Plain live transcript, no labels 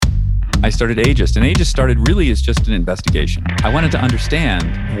I started Ageist, and Ageist started really as just an investigation. I wanted to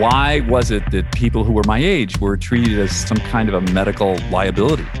understand, why was it that people who were my age were treated as some kind of a medical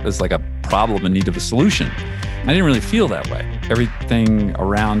liability, as like a problem in need of a solution. I didn't really feel that way. Everything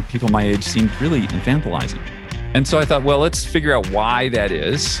around people my age seemed really infantilizing. And so I thought, well, let's figure out why that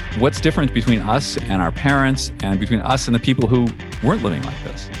is. What's different between us and our parents, and between us and the people who weren't living like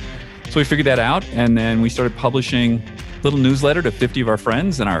this? So we figured that out, and then we started publishing a little newsletter to 50 of our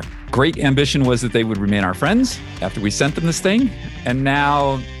friends, and our great ambition was that they would remain our friends after we sent them this thing. And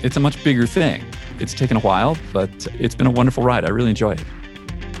now it's a much bigger thing. It's taken a while, but it's been a wonderful ride. I really enjoy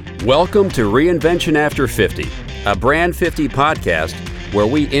it. Welcome to Reinvention After 50, a Brand 50 podcast where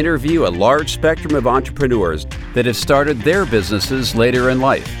we interview a large spectrum of entrepreneurs that have started their businesses later in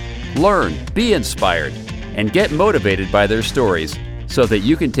life. Learn, be inspired, and get motivated by their stories so that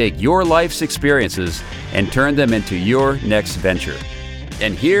you can take your life's experiences and turn them into your next venture.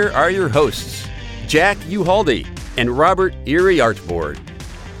 And here are your hosts, Jack Uhalde and Robert Erie Archboard.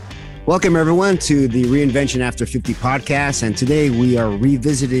 Welcome, everyone, to the Reinvention After 50 podcast. And today we are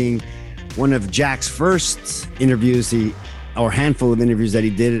revisiting one of Jack's first interviews, or handful of interviews that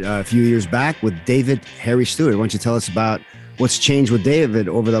he did a few years back with David Harry Stewart. Why don't you tell us about what's changed with David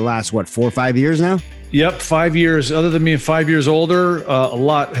over the last, 4 or 5 years now? Yep, 5 years. Other than being 5 years older, a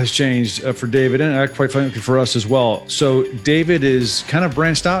lot has changed for David, and quite frankly for us as well. So David is kind of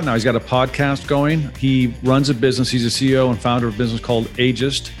branched out now. He's got a podcast going. He runs a business. He's a CEO and founder of a business called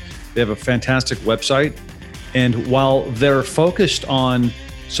Ageist. They have a fantastic website. And while they're focused on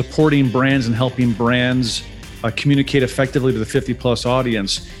supporting brands and helping brands communicate effectively to the 50 plus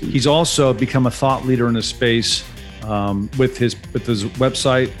audience, he's also become a thought leader in this space with his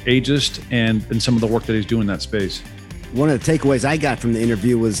website, Ageist, and some of the work that he's doing in that space. One of the takeaways I got from the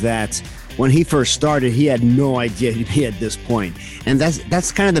interview was that when he first started, he had no idea he'd be at this point. And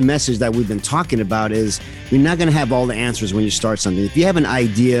that's kind of the message that we've been talking about, is you're not going to have all the answers when you start something. If you have an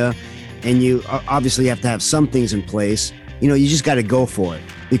idea and you obviously have to have some things in place, you just got to go for it,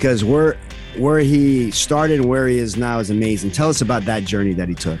 because where he started and where he is now is amazing. Tell us about that journey that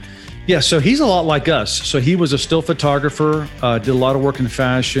he took. Yeah, so he's a lot like us. So he was a still photographer, did a lot of work in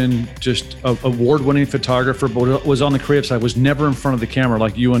fashion, just an award-winning photographer, but was on the creative side, was never in front of the camera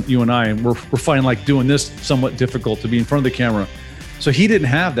like you and I, and we're finding like doing this somewhat difficult, to be in front of the camera. So he didn't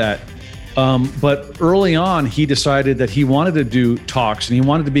have that. But early on, he decided that he wanted to do talks, and he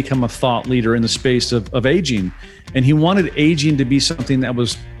wanted to become a thought leader in the space of aging. And he wanted aging to be something that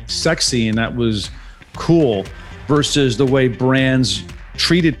was sexy and that was cool versus the way brands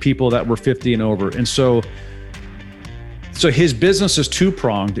treated people that were 50 and over. And so his business is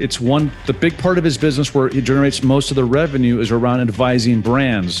two-pronged. It's one, the big part of his business where he generates most of the revenue is around advising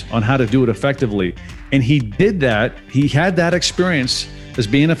brands on how to do it effectively. And he did that. He had that experience as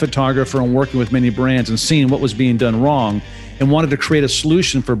being a photographer and working with many brands and seeing what was being done wrong, and wanted to create a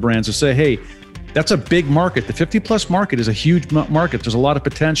solution for brands to say, hey, that's a big market. The 50 plus market is a huge market. There's a lot of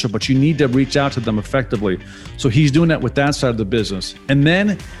potential, but you need to reach out to them effectively. So he's doing that with that side of the business. And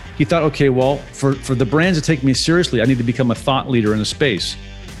then he thought, okay, well, for the brands to take me seriously, I need to become a thought leader in the space.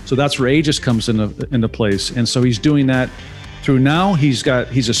 So that's where Ageist comes into place. And so he's doing that through now. He's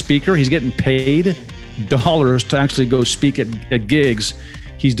a speaker. He's getting paid dollars to actually go speak at gigs.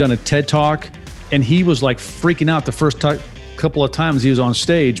 He's done a TED Talk, and he was like freaking out the first couple of times he was on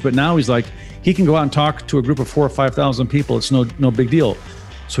stage, but now he's like, he can go out and talk to a group of 4,000 or 5,000 people. It's no big deal.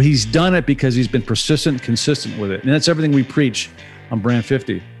 So he's done it because he's been persistent, consistent with it. And that's everything we preach on Brand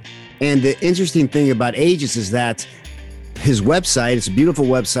 50. And the interesting thing about Ageist is that his website, it's a beautiful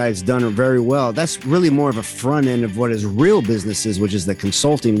website, it's done very well. That's really more of a front end of what his real business is, which is the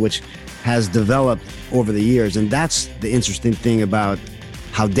consulting, which has developed over the years. And that's the interesting thing about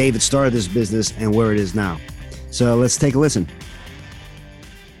how David started this business and where it is now. So let's take a listen.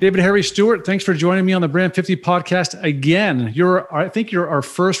 David Harry Stewart, thanks for joining me on the Brand 50 podcast again. I think you're our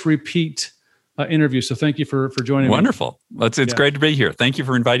first repeat interview, so thank you for joining me. Wonderful. It's great to be here. Thank you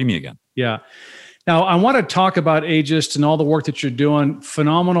for inviting me again. Yeah. Now, I want to talk about Ageist and all the work that you're doing.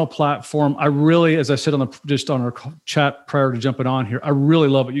 Phenomenal platform. I really, as I said on our chat prior to jumping on here, I really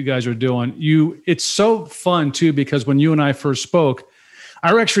love what you guys are doing. It's so fun too, because when you and I first spoke,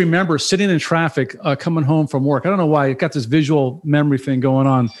 I actually remember sitting in traffic coming home from work. I don't know why, I got this visual memory thing going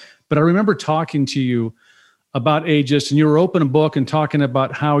on, but I remember talking to you about Ageist, and you were open a book and talking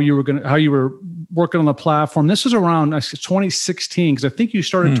about how you were working on the platform. This was around 2016, because I think you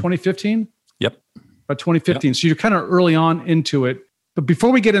started in 2015. Yep. By 2015. Yep. So you're kind of early on into it. But before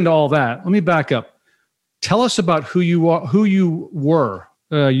we get into all that, let me back up. Tell us about who you were.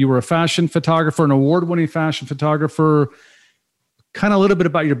 You were a fashion photographer, an award-winning fashion photographer. kind of a little bit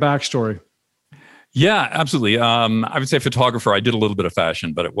about your backstory. Yeah, absolutely. I would say photographer. I did a little bit of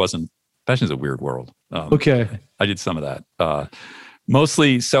fashion, but it wasn't. Fashion is a weird world. Okay. I did some of that.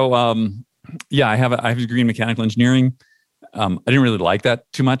 Mostly. So, yeah, I have a degree in mechanical engineering. I didn't really like that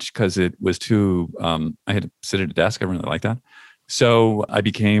too much because it was too. I had to sit at a desk. I didn't really like that. So I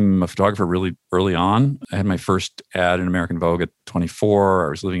became a photographer really early on. I had my first ad in American Vogue at 24. I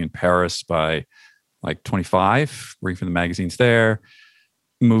was living in Paris by like 25, working for the magazines there.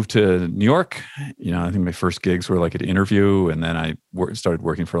 Moved to New York. I think my first gigs were like at Interview, and then I started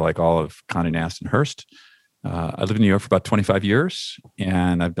working for like all of Condé Nast and Hearst. I lived in New York for about 25 years,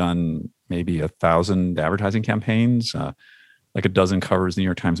 and I've done maybe 1,000 advertising campaigns, like a dozen covers in the New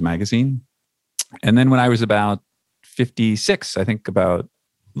York Times Magazine. And then when I was about 56, I think about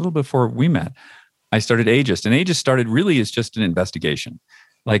a little before we met, I started Ageist. And Ageist started really as just an investigation.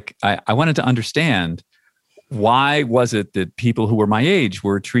 Like I wanted to understand, why was it that people who were my age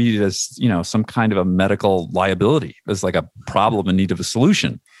were treated as, some kind of a medical liability, as like a problem in need of a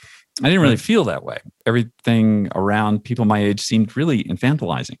solution? I didn't really feel that way. Everything around people my age seemed really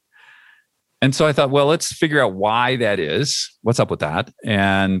infantilizing. And so I thought, well, let's figure out why that is. What's up with that?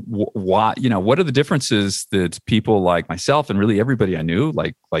 And why, what are the differences that people like myself and really everybody I knew,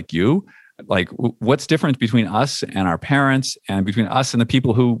 like you, like what's different between us and our parents and between us and the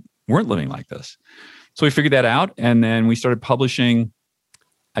people who weren't living like this? So we figured that out. And then we started publishing,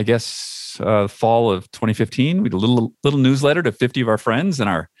 I guess, fall of 2015. We did a little newsletter to 50 of our friends. And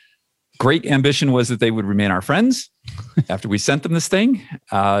our great ambition was that they would remain our friends after we sent them this thing.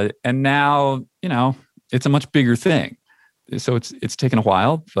 And now, it's a much bigger thing. So it's taken a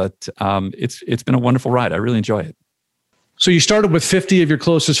while, but it's been a wonderful ride. I really enjoy it. So you started with 50 of your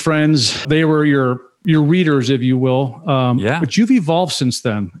closest friends. They were your readers, if you will. Yeah. But you've evolved since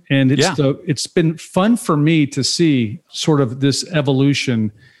then. And it's been fun for me to see sort of this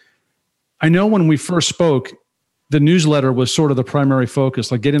evolution. I know when we first spoke, the newsletter was sort of the primary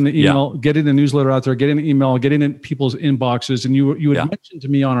focus, like getting the email, getting the newsletter out there, getting the email, getting in people's inboxes. And you had mentioned to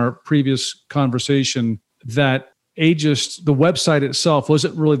me on our previous conversation that Ageist, the website itself,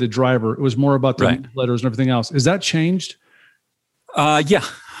 wasn't really the driver. It was more about the newsletters and everything else. Has that changed? Yeah.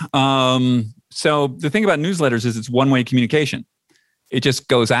 So the thing about newsletters is it's one-way communication. It just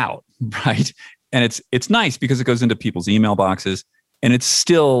goes out, right? And it's nice because it goes into people's email boxes, and it's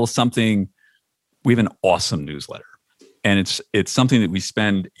still something. We have an awesome newsletter, and it's something that we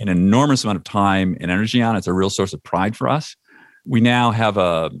spend an enormous amount of time and energy on. It's a real source of pride for us. We now have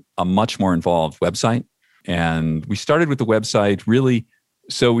a much more involved website, and we started with the website really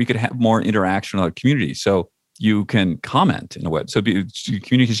so we could have more interaction with our community. So you can comment in the web. So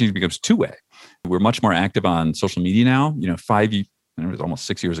communication becomes two-way. We're much more active on social media now. It was almost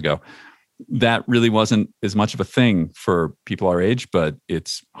 6 years ago. That really wasn't as much of a thing for people our age, but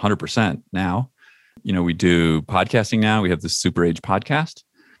it's 100% now. We do podcasting now. We have the Super Age podcast.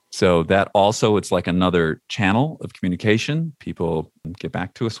 So that also, it's like another channel of communication. People get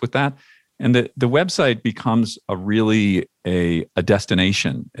back to us with that. And the website becomes a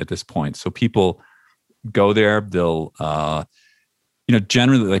destination at this point. So people go there, they'll,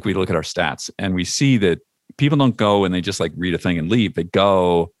 generally, like, we look at our stats and we see that people don't go and they just like read a thing and leave. They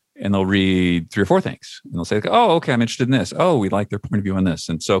go and they'll read 3 or 4 things and they'll say, oh, okay, I'm interested in this. Oh, we like their point of view on this.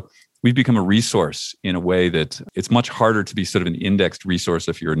 And so we've become a resource in a way that it's much harder to be sort of an indexed resource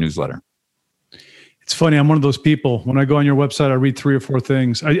if you're a newsletter. It's funny. I'm one of those people. When I go on your website, I read 3 or 4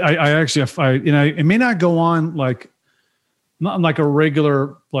 things. It may not go on not like a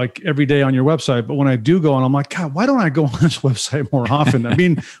regular, like every day on your website, but when I do go on, I'm like, God, why don't I go on this website more often? I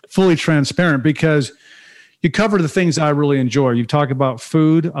mean, fully transparent, because you cover the things I really enjoy. You talk about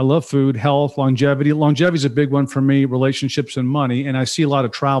food. I love food, health, longevity. Longevity is a big one for me, relationships and money. And I see a lot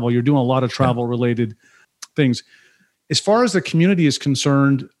of travel. You're doing a lot of travel related things. As far as the community is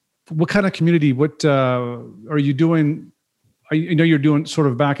concerned, what kind of community, what are you doing? I know you're doing sort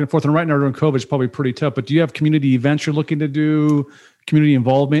of back and forth, and right now during COVID, it's probably pretty tough, but do you have community events you're looking to do, community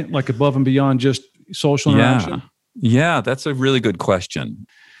involvement, like above and beyond just social interaction? Yeah, that's a really good question.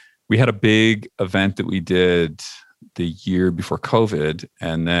 We had a big event that we did the year before COVID.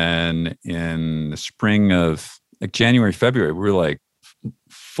 And then in the spring of like January, February, we were like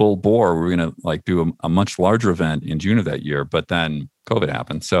full bore. We were going to like do a much larger event in June of that year, but then COVID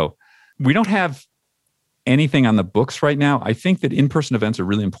happened. So we don't have anything on the books right now. I think that in-person events are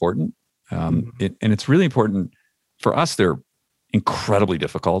really important. And it's really important for us. They're incredibly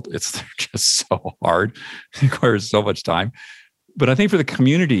difficult. They're just so hard. It requires so much time. But I think for the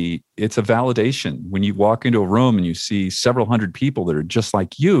community, it's a validation. When you walk into a room and you see several hundred people that are just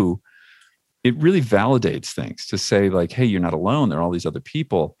like you, it really validates things to say like, hey, you're not alone. There are all these other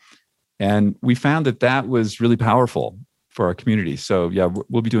people. And we found that was really powerful for our community. So yeah,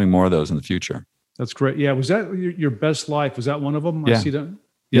 we'll be doing more of those in the future. That's great. Yeah. Was that your best life? Was that one of them? Yeah. I see that.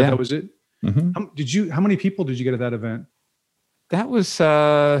 Yeah, that was it. Mm-hmm. How many people did you get at that event? That was,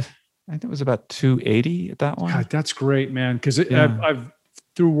 I think it was about 280 at that one. God, that's great, man. Cause I've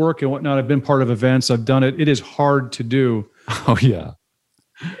through work and whatnot, I've been part of events. I've done it. It is hard to do. Oh yeah.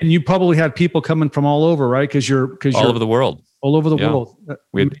 And you probably had people coming from all over, right? Cause you're all over the world. All over the world.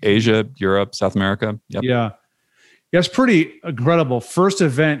 We had Asia, Europe, South America. Yep. Yeah. Yeah, it's pretty incredible. First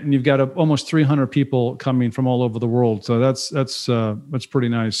event, and you've got almost 300 people coming from all over the world. So that's pretty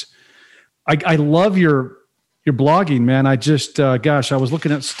nice. I love your blogging, man. I just I was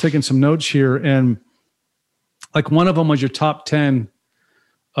looking at taking some notes here, and like one of them was your top 10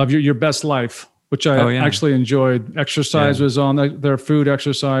 of your best life, which I actually enjoyed. Exercise was on their food,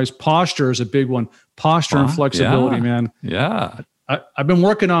 exercise. Posture is a big one. Posture and flexibility, man. Yeah. I've been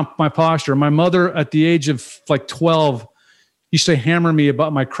working on my posture. My mother at the age of like 12 used to hammer me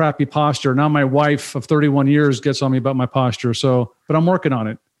about my crappy posture. Now my wife of 31 years gets on me about my posture. So, but I'm working on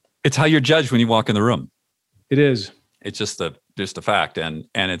it. It's how you're judged when you walk in the room. It is. It's just a fact. And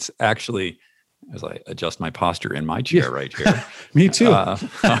it's actually, as I adjust my posture in my chair right here. Me too. One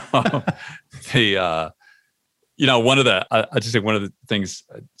of the things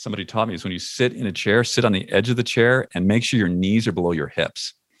somebody taught me is when you sit in a chair, sit on the edge of the chair and make sure your knees are below your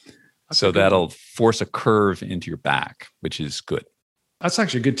hips. So that'll force a curve into your back, which is good. That's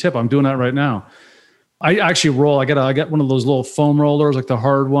actually a good tip. I'm doing that right now. I actually roll. I got one of those little foam rollers, like the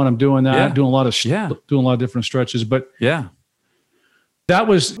hard one. I'm doing that. Doing a lot of different stretches. But that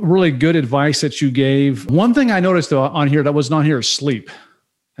was really good advice that you gave. One thing I noticed though on here that was not here is sleep,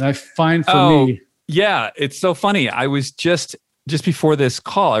 and I find for me. Yeah, it's so funny. I was just before this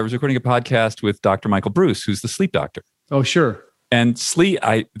call, I was recording a podcast with Dr. Michael Bruce, who's the sleep doctor. Oh, sure. And sleep,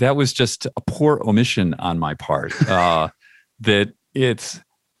 that was just a poor omission on my part. That if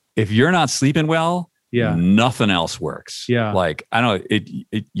you're not sleeping well, nothing else works. Yeah. Like, I don't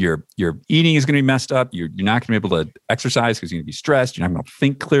know, your eating is going to be messed up. You're not going to be able to exercise because you're going to be stressed. You're not going to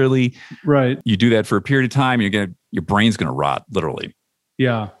think clearly. Right. You do that for a period of time, your brain's going to rot, literally.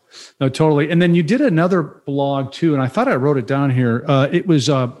 Yeah. No, totally. And then you did another blog too, and I thought I wrote it down here. It was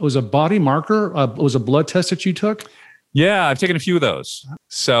a body marker. It was a blood test that you took. Yeah, I've taken a few of those.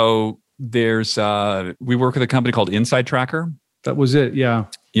 So there's we work with a company called Inside Tracker. That was it. Yeah.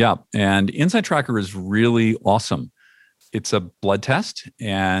 Yeah, and Inside Tracker is really awesome. It's a blood test,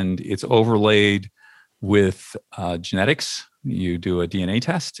 and it's overlaid with genetics. You do a DNA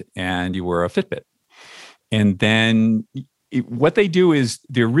test, and you wear a Fitbit, and then. What they do is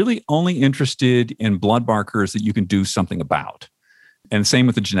they're really only interested in blood markers that you can do something about. And same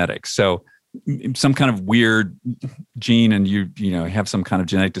with the genetics. So some kind of weird gene and you have some kind of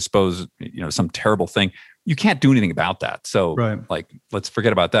genetic dispose, some terrible thing. You can't do anything about that. So let's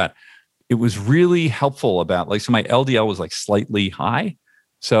forget about that. It was really helpful about so my LDL was slightly high.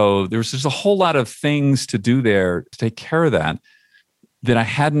 So there's just a whole lot of things to do there to take care of that I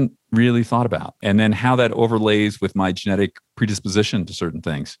hadn't really thought about. And then how that overlays with my genetic predisposition to certain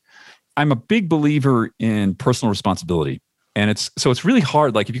things. I'm a big believer in personal responsibility. And it's really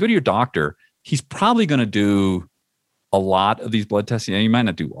hard. Like if you go to your doctor, he's probably going to do a lot of these blood tests. You might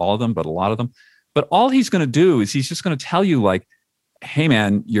not do all of them, but a lot of them. But all he's going to do is he's just going to tell you hey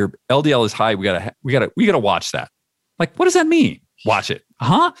man, your LDL is high. We gotta watch that. Like, what does that mean? Watch it.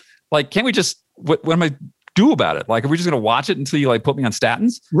 Huh? Can't we just, what am I do about it? Are we just going to watch it until you put me on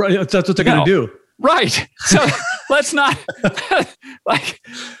statins? Right. That's what they're going to do. Right. So let's not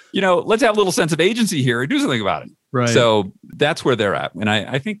let's have a little sense of agency here and do something about it. Right. So that's where they're at. And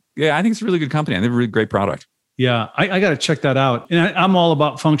I think it's a really good company. I think a really great product. Yeah. I got to check that out. And I'm all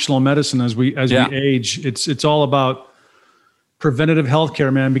about functional medicine as we age. It's all about preventative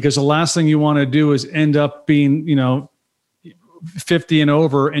healthcare, man, because the last thing you want to do is end up being, 50 and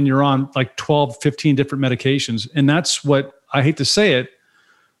over and you're on 12, 15 different medications. And that's what, I hate to say it,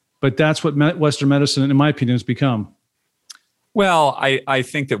 but that's what Western medicine, in my opinion, has become. Well, I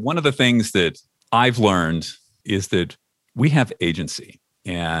think that one of the things that I've learned is that we have agency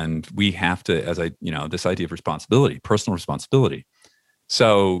and we have to, this idea of responsibility, personal responsibility.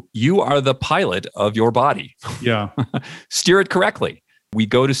 So you are the pilot of your body. Yeah. Steer it correctly. We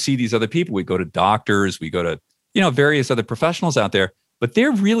go to see these other people. We go to doctors. We go to various other professionals out there, but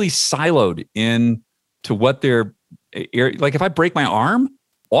they're really siloed into what they're if I break my arm,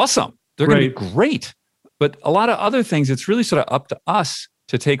 awesome. They're going to be great. But a lot of other things, it's really sort of up to us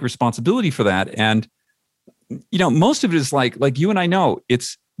to take responsibility for that. And, most of it is like you and I know,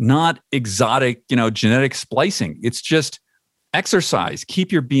 it's not exotic, genetic splicing. It's just exercise,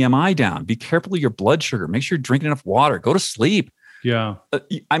 keep your BMI down, be careful of your blood sugar, make sure you're drinking enough water, go to sleep. Yeah.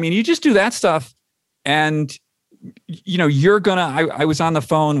 You just do that stuff and, you're I was on the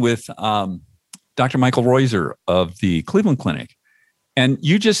phone with Dr. Michael Reuser of the Cleveland Clinic. And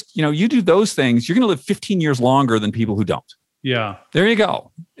you just, you do those things, you're going to live 15 years longer than people who don't. Yeah. There you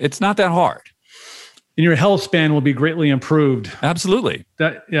go. It's not that hard. And your health span will be greatly improved. Absolutely.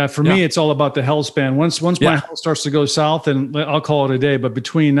 For me, it's all about the health span. Once my health starts to go south, and I'll call it a day. But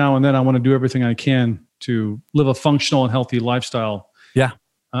between now and then, I want to do everything I can to live a functional and healthy lifestyle. Yeah.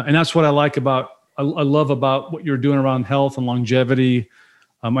 And that's what I like I love about what you're doing around health and longevity.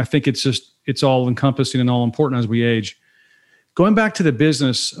 I think it's all encompassing and all important as we age. Going back to the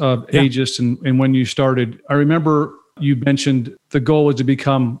business of Ageist and when you started, I remember you mentioned the goal was to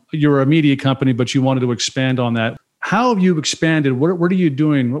become, you're a media company, but you wanted to expand on that. How have you expanded? What are you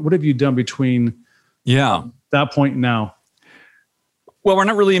doing? What have you done between that point and now? Well, we're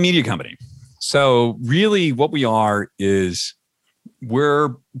not really a media company. So really what we are is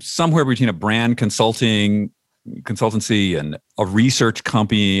we're somewhere between a brand consultancy and a research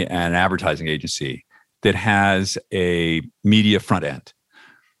company and an advertising agency that has a media front end.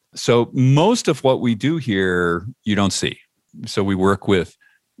 So most of what we do here, you don't see. So we work with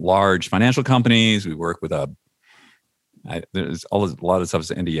large financial companies. We work with there's a lot of stuff is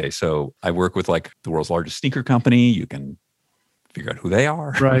NDA. So I work with like the world's largest sneaker company. You can figure out who they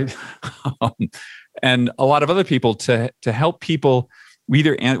are. Right. And a lot of other people to help people.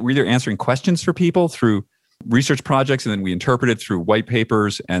 We're either answering questions for people through research projects, and then we interpret it through white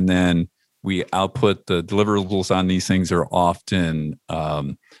papers, and then we output the deliverables on these things are often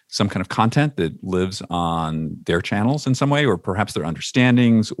some kind of content that lives on their channels in some way, or perhaps their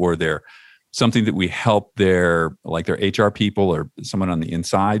understandings, or their something that we help their HR people or someone on the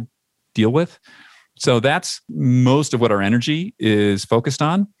inside deal with. So that's most of what our energy is focused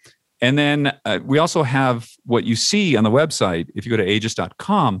on. And then we also have what you see on the website. If you go to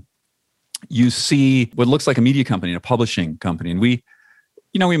ageist.com, you see what looks like a media company and a publishing company. And we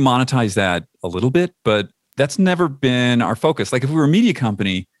monetize that a little bit, but that's never been our focus. Like if we were a media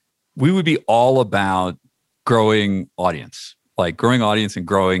company, we would be all about growing audience and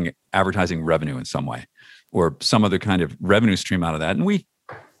growing advertising revenue in some way, or some other kind of revenue stream out of that. And we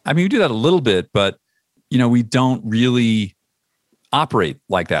do that a little bit, but we don't really operate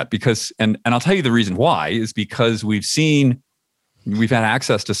like that because, and I'll tell you the reason why is because we've had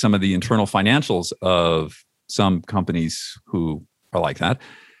access to some of the internal financials of some companies who are like that.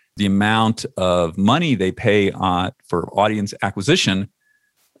 The amount of money they pay for audience acquisition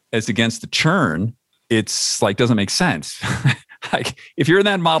as against the churn, it's like doesn't make sense. Like if you're in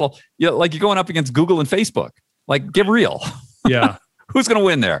that model, you're going up against Google and Facebook. Like get real. Yeah. Who's going to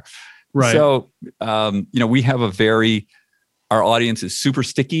win there? Right. So we have our audience is super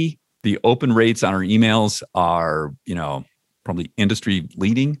sticky. The open rates on our emails are probably industry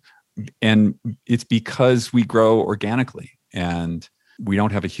leading, and it's because we grow organically. And we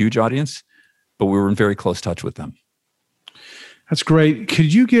don't have a huge audience, but we were in very close touch with them. That's great.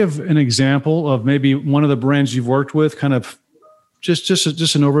 Could you give an example of maybe one of the brands you've worked with, kind of just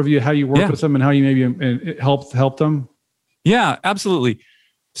an overview of how you work with them and how you maybe help them? Yeah, absolutely.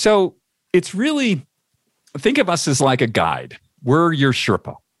 So it's really, think of us as like a guide. We're your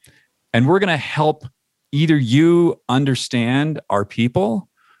Sherpa, and we're going to help either you understand our people,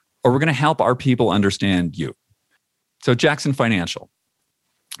 or we're going to help our people understand you. So Jackson Financial,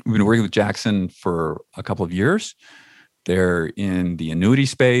 we've been working with Jackson for a couple of years. They're in the annuity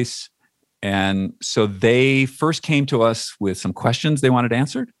space. And so they first came to us with some questions they wanted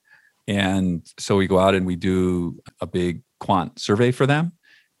answered. And so we go out and we do a big quant survey for them.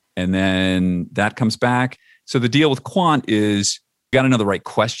 And then that comes back. So the deal with quant is you got to know the right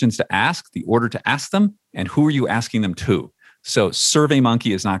questions to ask, the order to ask them, and who are you asking them to? So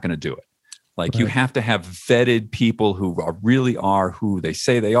SurveyMonkey is not going to do it. Like you have to have vetted people who really are who they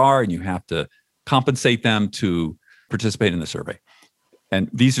say they are, and you have to compensate them to participate in the survey. And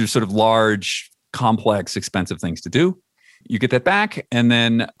these are sort of large, complex, expensive things to do. You get that back, and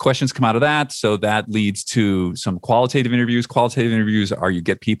then questions come out of that. So that leads to some qualitative interviews. Qualitative interviews are you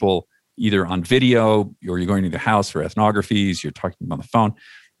get people either on video, or you're going to the house for ethnographies, you're talking to them on the phone,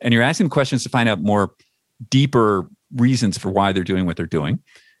 and you're asking questions to find out more deeper reasons for why they're doing what they're doing.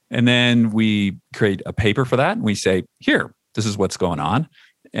 And then we create a paper for that, and we say, here, this is what's going on.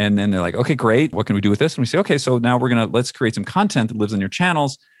 And then they're like, okay, great. What can we do with this? And we say, okay, so now let's create some content that lives on your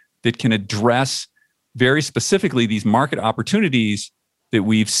channels that can address very specifically these market opportunities that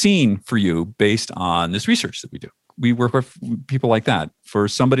we've seen for you based on this research that we do. we work with people like that. For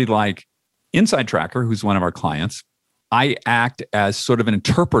somebody like Inside Tracker, who's one of our clients, I act as sort of an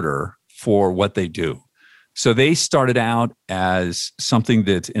interpreter for what they do. So they started out as something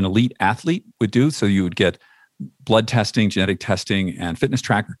that an elite athlete would do. So you would get blood testing, genetic testing, and fitness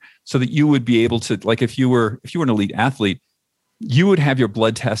tracker, so that you would be able to, like, if you were an elite athlete, you would have your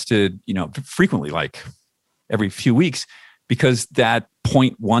blood tested, frequently, like every few weeks, because that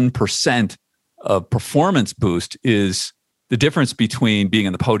 0.1% of performance boost is the difference between being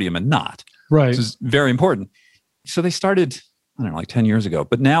on the podium and not. Right. This is very important. So they started, I don't know, like 10 years ago,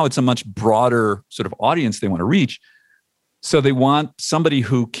 but now it's a much broader sort of audience they want to reach. So they want somebody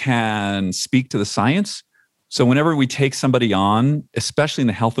who can speak to the science. So whenever we take somebody on, especially in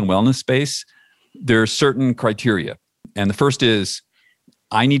the health and wellness space, there are certain criteria. And the first is,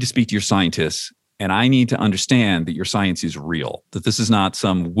 I need to speak to your scientists, and I need to understand that your science is real, that this is not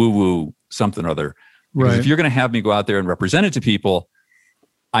some woo-woo something or other. Because if you're going to have me go out there and represent it to people,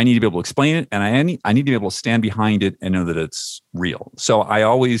 I need to be able to explain it, and I need to be able to stand behind it and know that it's real. So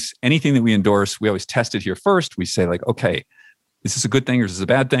anything that we endorse, we always test it here first. We say, like, okay, is this a good thing or is this a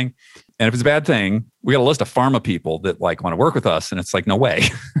bad thing? And if it's a bad thing, we got a list of pharma people that like want to work with us. And it's like, no way.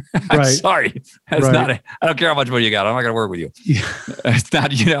 I'm sorry. That's not I don't care how much money you got. I'm not going to work with you. Yeah. It's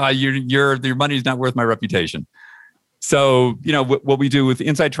not, your money's not worth my reputation. So, what we do with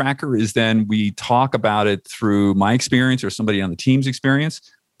Inside Tracker is then we talk about it through my experience or somebody on the team's experience.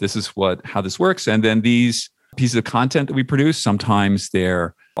 This is how this works. And then these pieces of content that we produce, sometimes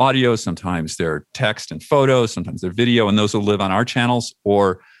they're audio, sometimes they're text and photos, sometimes they're video, and those will live on our channels,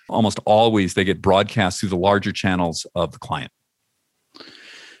 or almost always they get broadcast through the larger channels of the client.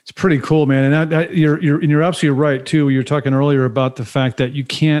 It's pretty cool, man. And you're absolutely right too. You were talking earlier about the fact that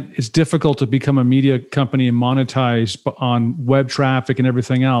it's difficult to become a media company and monetize on web traffic and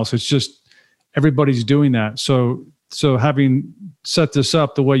everything else. It's just everybody's doing that. So having set this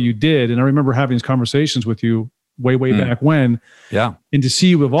up the way you did, and I remember having these conversations with you way back when, and to see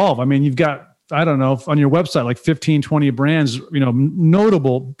you evolve. I mean, you've got, I don't know, on your website, like 15, 20 brands,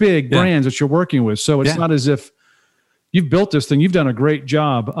 notable big brands that you're working with. So it's not as if you've built this thing. You've done a great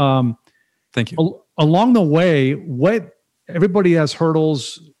job. Thank you. Along the way, everybody has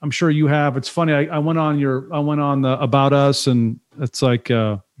hurdles. I'm sure you have. It's funny. I went on the About Us, and it's like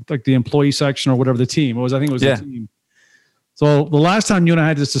the employee section or whatever, the team. I think it was the team. So the last time you and I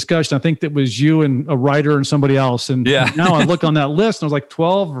had this discussion, I think that was you and a writer and somebody else. And now I look on that list and there's like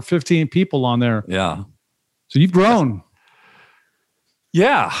 12 or 15 people on there. Yeah. So you've grown.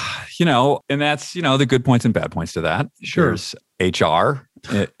 Yeah. And that's, the good points and bad points to that. Sure. There's HR.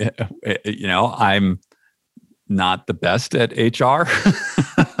 I'm not the best at HR.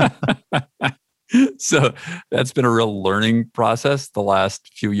 So that's been a real learning process the last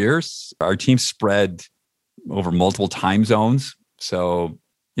few years. Our team spread over multiple time zones. So,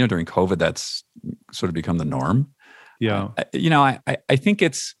 during COVID, that's sort of become the norm. Yeah. I think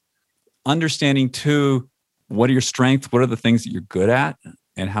it's understanding too, what are your strengths? What are the things that you're good at?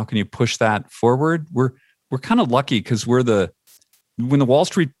 And how can you push that forward? We're kind of lucky because when the Wall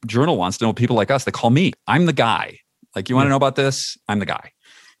Street Journal wants to know people like us, they call me. I'm the guy. Like, you want to know about this? I'm the guy.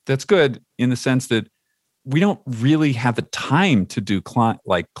 That's good in the sense that we don't really have the time to do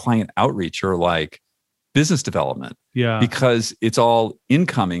client outreach or like business development. Yeah. Because it's all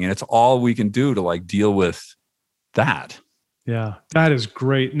incoming and it's all we can do to like deal with that. Yeah, that is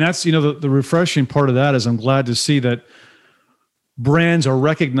great. And that's, the refreshing part of that is I'm glad to see that brands are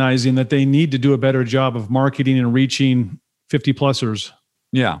recognizing that they need to do a better job of marketing and reaching 50 plussers.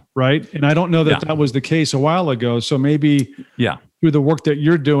 Yeah. Right. And I don't know that was the case a while ago. So maybe through the work that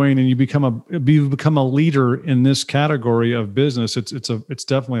you're doing and you become a leader in this category of business, it's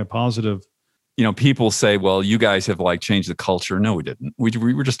definitely a positive. People say, well, you guys have like changed the culture. No, we didn't.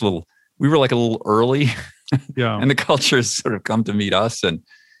 We were just a little early. Yeah. And the culture has sort of come to meet us. And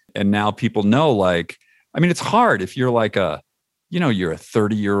now people know, like, I mean, it's hard if you're like you're a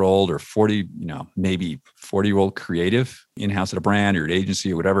 30-year-old or 40, maybe 40-year-old creative in-house at a brand or an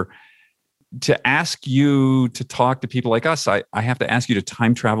agency or whatever, to ask you to talk to people like us. I have to ask you to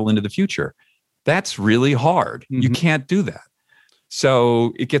time travel into the future. That's really hard. Mm-hmm. You can't do that.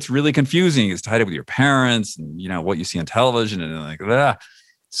 So it gets really confusing. It's tied up with your parents and, what you see on television and like that.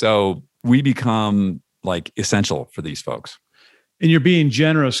 So we become like essential for these folks. And you're being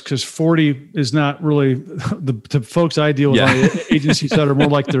generous because 40 is not really the folks I deal with on the agency side are more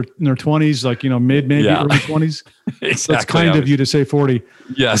like in their 20s, like, maybe early 20s. Exactly. So it's kind of you to say 40.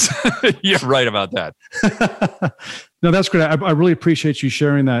 Yes, you're right about that. No, that's great. I really appreciate you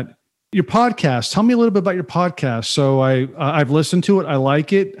sharing that. Your podcast, tell me a little bit about your podcast. So I've listened to it. I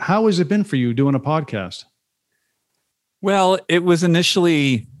like it. How has it been for you doing a podcast? Well, it was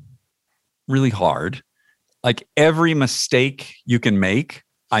initially really hard. Like every mistake you can make,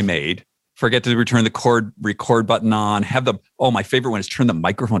 I made. Forget to return the record button on. My favorite one is turn the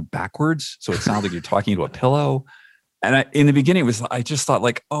microphone backwards so it sounds like you're talking to a pillow. And in the beginning, I just thought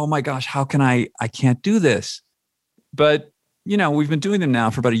like, oh my gosh, how can I can't do this. But, we've been doing them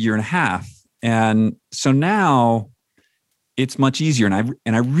now for about a year and a half. And so now it's much easier.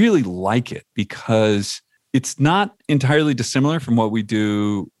 And I really like it because it's not entirely dissimilar from what we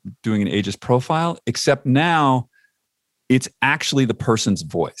do doing an Ageist profile, except now it's actually the person's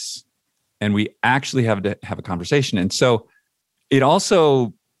voice. And we actually have to have a conversation. And so it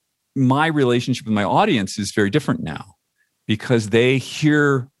also, my relationship with my audience is very different now because they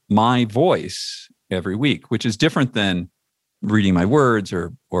hear my voice every week, which is different than reading my words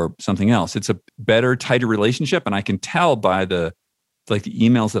or something else. It's a better, tighter relationship. And I can tell by the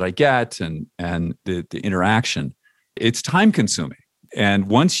emails that I get and the interaction, it's time consuming. And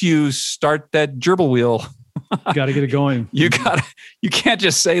once you start that gerbil wheel, you got to get it going. You can't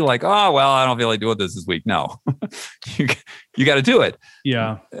just say like, oh, well, I don't feel like doing this week. No, you got to do it.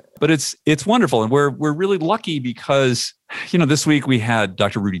 Yeah. But it's wonderful. And we're really lucky because, this week we had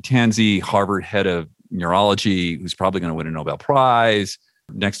Dr. Rudy Tanzi, Harvard head of neurology, who's probably going to win a Nobel Prize.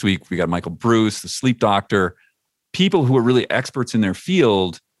 Next week, we got Michael Bruce, the sleep doctor. People who are really experts in their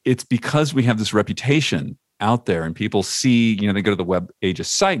field. It's because we have this reputation out there and people see, they go to the Web Ageist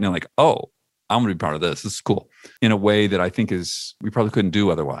site and they're like, oh, I'm going to be part of this. This is cool. In a way that I think we probably couldn't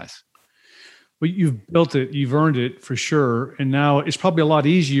do otherwise. Well, you've built it, you've earned it for sure. And now it's probably a lot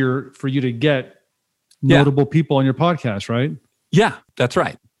easier for you to get notable people on your podcast, right? Yeah, that's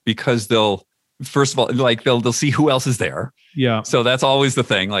right. Because they'll see who else is there. Yeah. So that's always the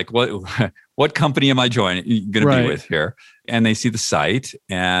thing. Like what company am I going to be with here? And they see the site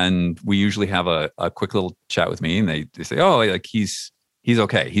and we usually have a quick little chat with me and they say, oh, like he's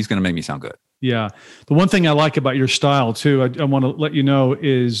okay. He's going to make me sound good. Yeah. The one thing I like about your style too, I want to let you know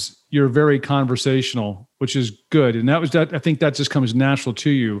is you're very conversational, which is good. And I think that just comes natural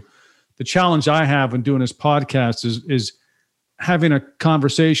to you. The challenge I have when doing this podcast is having a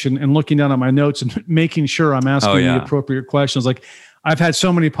conversation and looking down at my notes and making sure I'm asking the appropriate questions. Like I've had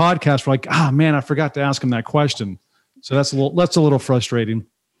so many podcasts where man, I forgot to ask him that question. So that's a little frustrating.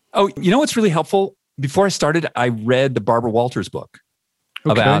 Oh, what's really helpful? Before I started, I read the Barbara Walters book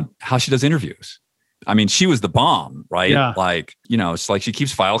about how she does interviews. I mean, she was the bomb, right? Yeah. Like, it's like she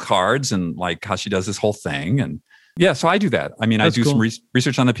keeps file cards and like how she does this whole thing. And yeah, so I do that. I mean, that's I do some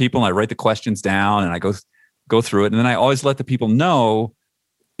research on the people and I write the questions down and I go through it. And then I always let the people know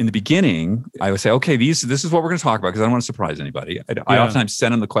in the beginning, I would say, okay, this is what we're going to talk about because I don't want to surprise anybody. I oftentimes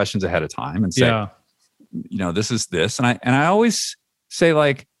send them the questions ahead of time and say, this is this. And I always say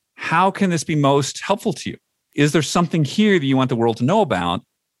like, how can this be most helpful to you? Is there something here that you want the world to know about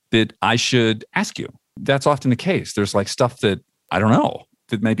that I should ask you? That's often the case. There's like stuff that I don't know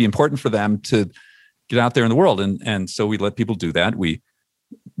that may be important for them to get out there in the world. And so we let people do that. We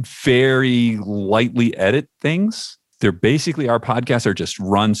very lightly edit things. They're basically, our podcasts are just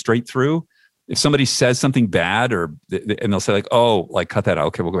run straight through. If somebody says something bad and they'll say like, oh, like cut that out.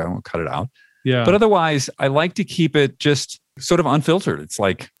 Okay, we'll go back and we'll cut it out. Yeah. But otherwise, I like to keep it just sort of unfiltered. It's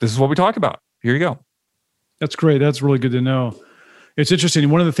like, this is what we talk about. Here you go. That's great. That's really good to know. It's interesting.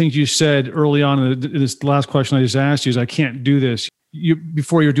 One of the things you said early on in this last question I just asked you is, I can't do this.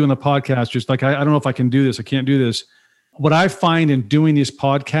 Before you're doing the podcast, just like, I don't know if I can do this. I can't do this. What I find in doing this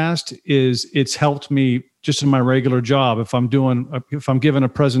podcast is it's helped me just in my regular job. If I'm giving a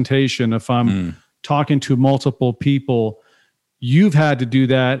presentation, if I'm talking to multiple people, you've had to do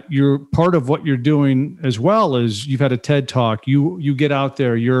that. You're part of what you're doing as well as you've had a TED Talk. You get out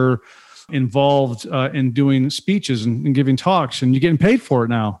there, you're involved in doing speeches and giving talks, and you're getting paid for it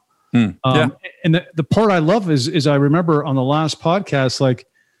now. And the part I love is I remember on the last podcast, like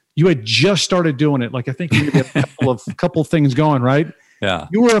you had just started doing it. Like I think you had a couple things going, right? Yeah.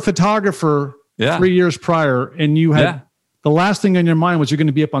 You were a photographer 3 years prior, and you had the last thing on your mind was you're going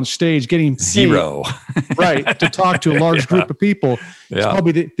to be up on stage getting paid, zero, right, to talk to a large group of people. It's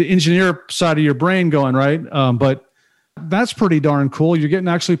probably the engineer side of your brain going, right? But that's pretty darn cool. You're getting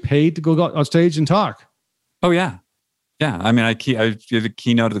actually paid to go on stage and talk. Oh, yeah. Yeah. I mean, I did a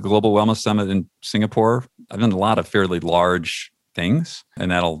keynote at the Global Wellness Summit in Singapore. I've done a lot of fairly large things,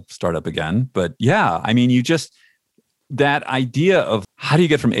 and that'll start up again. But yeah, I mean, that idea of how do you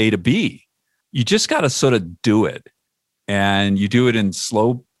get from A to B, you just got to sort of do it. And you do it in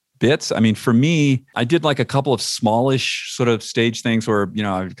slow bits. I mean, for me, I did like a couple of smallish sort of stage things where,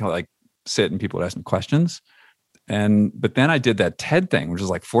 I would kind of like sit and people would ask me questions. But then I did that TED thing, which was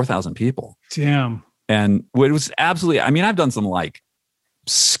like 4,000 people. Damn. And it was absolutely, I mean, I've done some like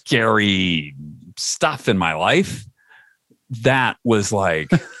scary stuff in my life. That was like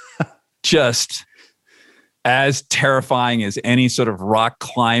just as terrifying as any sort of rock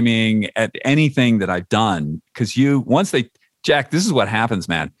climbing at anything that I've done. Because Jack, this is what happens,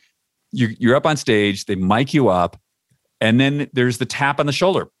 man. You're up on stage, they mic you up, and then there's the tap on the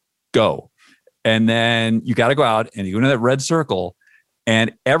shoulder, go. And then you got to go out and you go into that red circle,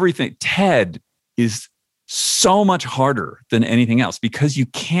 and everything. TED is so much harder than anything else because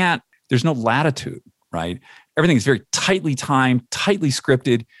there's no latitude, right? Everything is very tightly timed, tightly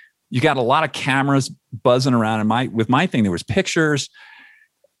scripted. You got a lot of cameras buzzing around. And with my thing, there was pictures.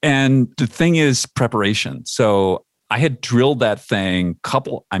 And the thing is preparation. So I had drilled that thing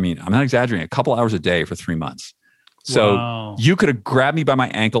I'm not exaggerating, a couple hours a day for 3 months. So You could have grabbed me by my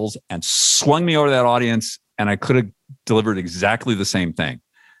ankles and swung me over that audience, and I could have delivered exactly the same thing.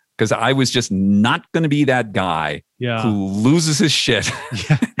 Because I was just not going to be that guy who loses his shit.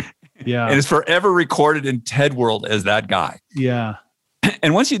 Yeah. And is forever recorded in TED world as that guy. Yeah.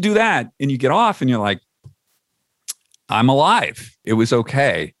 And once you do that and you get off and you're like, I'm alive. It was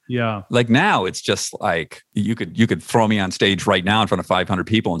okay. Yeah. Like now it's just like, you could throw me on stage right now in front of 500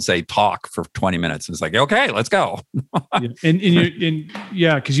 people and say, talk for 20 minutes. And it's like, okay, let's go.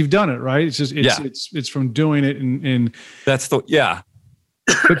 Yeah. Cause you've done it, right? It's just, it's from doing it and that's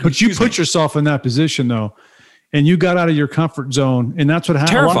but you put yourself in that position though. And you got out of your comfort zone. And that's what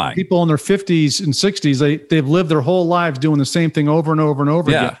happened. Terrifying. A lot of people in their 50s and 60s, they've lived their whole lives doing the same thing over and over and over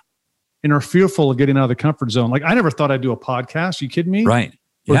again. And are fearful of getting out of the comfort zone. Like, I never thought I'd do a podcast. You kidding me? Right.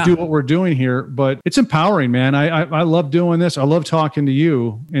 Or do what we're doing here. But it's empowering, man. I love doing this. I love talking to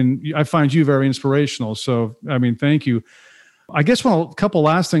you. And I find you very inspirational. So, I mean, thank you. I guess a couple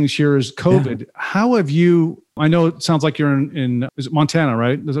last things here is COVID. Yeah. How have you, I know it sounds like you're in is it Montana,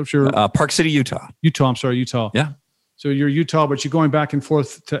 right? Is that your Park City, Utah. Utah. Yeah. So you're Utah, but you're going back and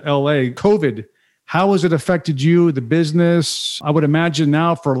forth to LA. COVID, how has it affected you, the business? I would imagine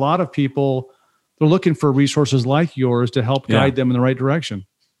now for a lot of people, they're looking for resources like yours to help guide them in the right direction.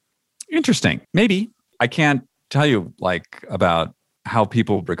 Interesting. Maybe. I can't tell you about how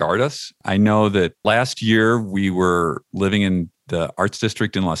people regard us. I know that last year we were living in the Arts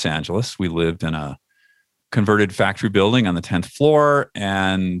District in Los Angeles. We lived in a converted factory building on the 10th floor,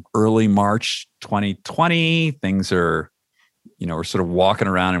 and early March 2020, things are, we're sort of walking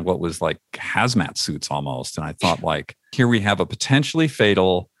around in what was like hazmat suits almost. And I thought here we have a potentially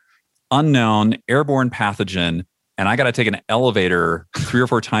fatal, unknown airborne pathogen, and I got to take an elevator 3 or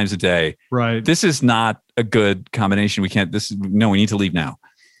 4 times a day. Right. This is not a good combination. We need to leave now.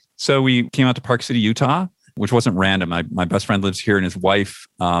 So we came out to Park City, Utah, which wasn't random. My best friend lives here, and his wife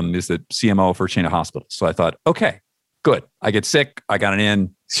is the CMO for a chain of hospitals. So I thought, okay, good. I get sick. I got an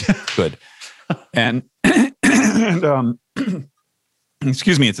in. Good. And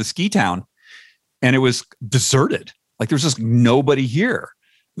excuse me, it's a ski town, and it was deserted. Like there was just nobody here.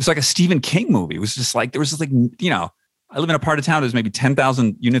 It was like a Stephen King movie. It was just like, there was just I live in a part of town, there's maybe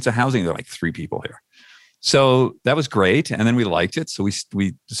 10,000 units of housing. There are like 3 people here. So that was great. And then we liked it. So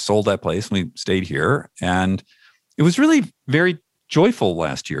we sold that place and we stayed here. And it was really very joyful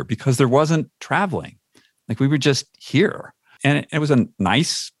last year because there wasn't traveling. Like we were just here. And it was a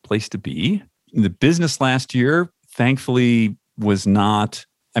nice place to be. The business last year, thankfully, was not,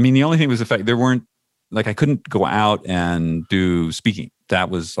 the only thing was the fact there weren't, I couldn't go out and do speaking. That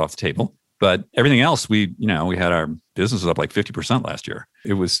was off the table. But everything else, we had our business was up like 50% last year.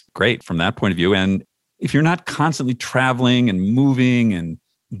 It was great from that point of view. And if you're not constantly traveling and moving and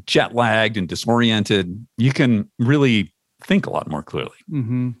jet lagged and disoriented, you can really think a lot more clearly.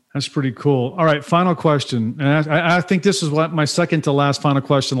 Mm-hmm. That's pretty cool. All right, final question. And I think this is what my second to last final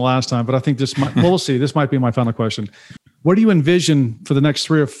question the last time, but I think we'll see. This might be my final question. What do you envision for the next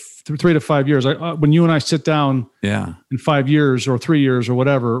 3 to 5 years? When you and I sit down in 5 years or 3 years or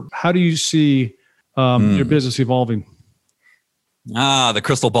whatever, how do you see your business evolving? The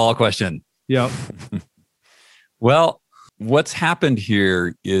crystal ball question. Yeah. Well, what's happened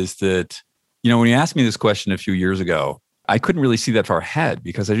here is that, when you asked me this question a few years ago, I couldn't really see that far ahead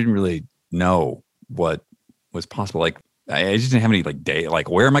because I didn't really know what was possible. I just didn't have any day,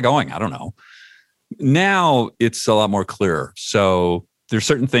 where am I going? I don't know. Now it's a lot more clear. So there's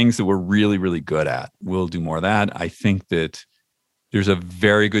certain things that we're really, really good at. We'll do more of that. I think that there's a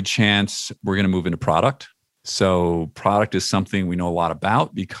very good chance we're going to move into product. So product is something we know a lot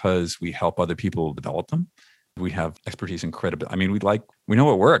about because we help other people develop them. We have expertise and credibility. We know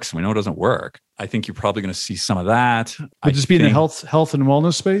what works. We know what doesn't work. I think you're probably going to see some of that. Would this be in the health and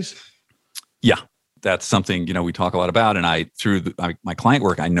wellness space? Yeah, that's something, we talk a lot about. And through my client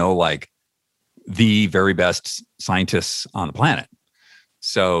work, I know the very best scientists on the planet.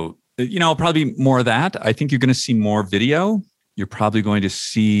 So, probably more of that. I think you're going to see more video. You're probably going to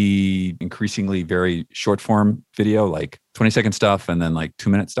see increasingly very short form video, like 20-second stuff and then like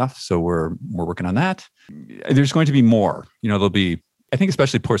 2-minute stuff. So we're working on that. There's going to be more. There'll be, I think,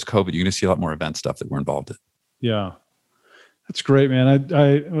 especially post-COVID, you're going to see a lot more event stuff that we're involved in. Yeah. That's great, man.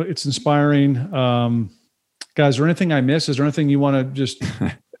 It's inspiring. Guys, is there anything I missed? Is there anything you want to just...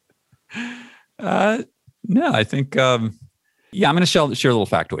 No, I think, I'm going to share a little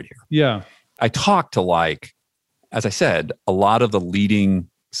factoid here. Yeah. I talked to, as I said, a lot of the leading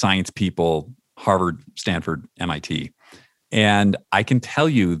science people, Harvard, Stanford, MIT. And I can tell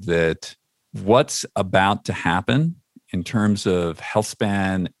you that what's about to happen in terms of health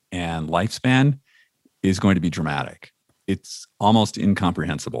span and lifespan is going to be dramatic. It's almost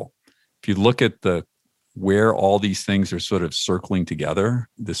incomprehensible. If you look at where all these things are sort of circling together,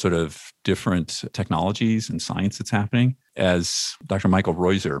 the sort of different technologies and science that's happening, as Dr. Michael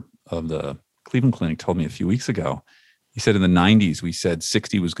Reuser of the Cleveland Clinic told me a few weeks ago, he said in the 90s, we said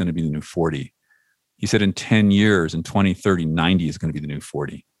 60 was going to be the new 40. He said in 10 years, in 2030, 90 is going to be the new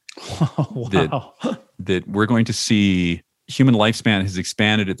 40. Wow. That we're going to see human lifespan has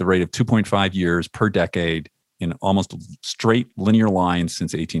expanded at the rate of 2.5 years per decade in almost straight linear lines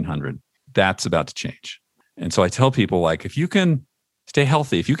since 1800. That's about to change. And so I tell people, if you can stay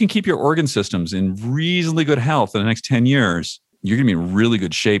healthy, if you can keep your organ systems in reasonably good health in the next 10 years, you're going to be in really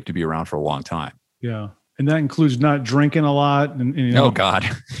good shape to be around for a long time. Yeah. And that includes not drinking a lot. And oh, God.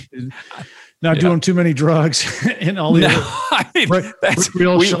 Not doing too many drugs and all the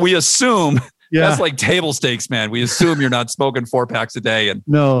we assume that's like table stakes, man. We assume you're not smoking 4 packs a day and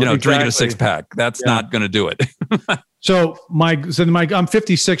drinking a 6-pack. That's not going to do it. So I'm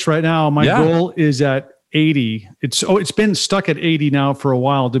 56 right now. My goal is at 80. It's been stuck at 80 now for a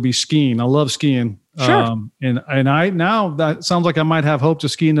while to be skiing. I love skiing. Sure. And I now that sounds like I might have hope to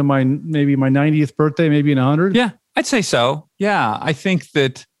ski into maybe my 90th birthday, maybe in 100. Yeah, I'd say so. Yeah, I think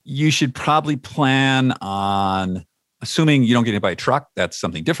that you should probably plan on, assuming you don't get hit by a truck, that's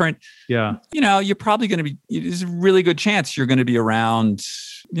something different. Yeah. You're probably going to be, there's a really good chance you're going to be around,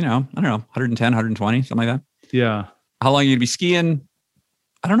 I don't know, 110, 120, something like that. Yeah. How long are you going to be skiing?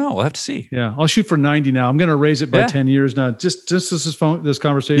 I don't know. We'll have to see. Yeah. I'll shoot for 90 now. I'm going to raise it by 10 years now. Just this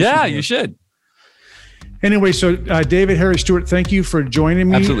conversation. Yeah, you should. Anyway, so David, Harry Stewart, thank you for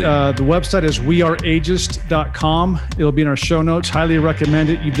joining me. Absolutely. The website is weareageist.com. It'll be in our show notes. Highly recommend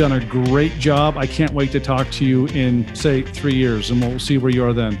it. You've done a great job. I can't wait to talk to you in, say, 3 years, and we'll see where you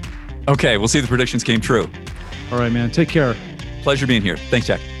are then. Okay. We'll see if the predictions came true. All right, man. Take care. Pleasure being here. Thanks,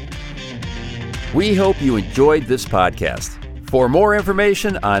 Jack. We hope you enjoyed this podcast. For more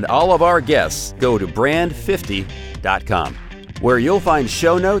information on all of our guests, go to brand50.com. where you'll find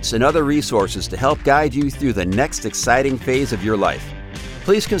show notes and other resources to help guide you through the next exciting phase of your life.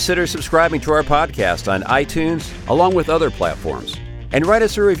 Please consider subscribing to our podcast on iTunes, along with other platforms, and write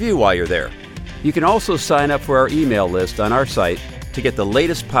us a review while you're there. You can also sign up for our email list on our site to get the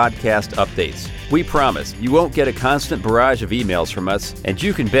latest podcast updates. We promise you won't get a constant barrage of emails from us, and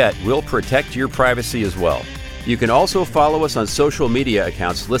you can bet we'll protect your privacy as well. You can also follow us on social media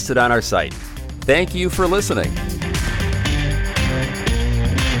accounts listed on our site. Thank you for listening.